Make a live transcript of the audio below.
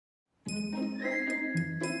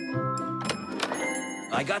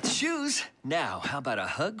I got the shoes. Now, how about a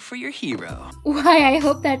hug for your hero? Why, I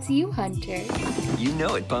hope that's you, Hunter. You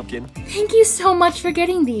know it, Pumpkin. Thank you so much for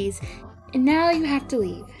getting these. And now you have to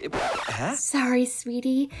leave. Huh? Sorry,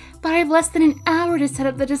 sweetie, but I have less than an hour to set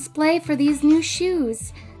up the display for these new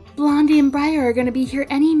shoes. Blondie and Briar are gonna be here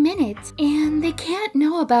any minute, and they can't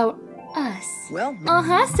know about us. Well,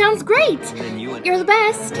 Sounds great. then You're the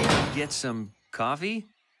best. get some coffee?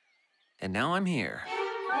 And now I'm here.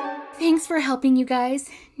 Thanks for helping, you guys.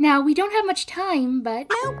 Now, we don't have much time, but...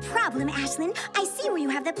 No problem, Ashlynn. I see where you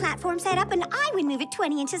have the platform set up, and I would move it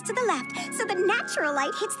 20 inches to the left, so the natural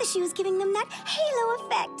light hits the shoes, giving them that halo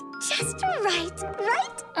effect. Just right,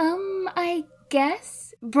 right? I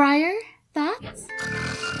guess. Briar, thoughts?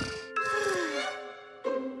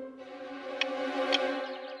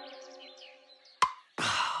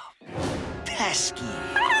 Pesky.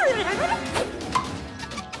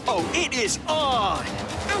 Oh, it is on!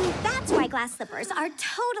 And that's why glass slippers are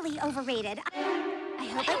totally overrated. I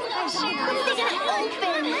hope I can find something else. When are they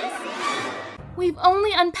gonna open? We've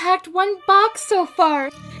only unpacked one box so far,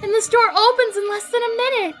 and the store opens in less than a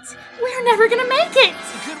minute. We're never gonna make it!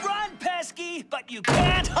 You could run, Pesky, but you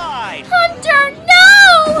can't hide! Hunter,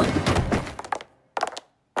 no!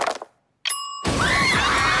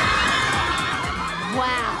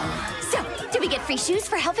 Wow. So, do we get free shoes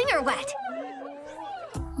for helping or what?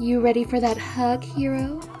 You ready for that hug,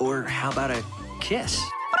 hero? Or how about a kiss?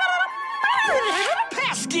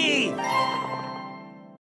 Pesky!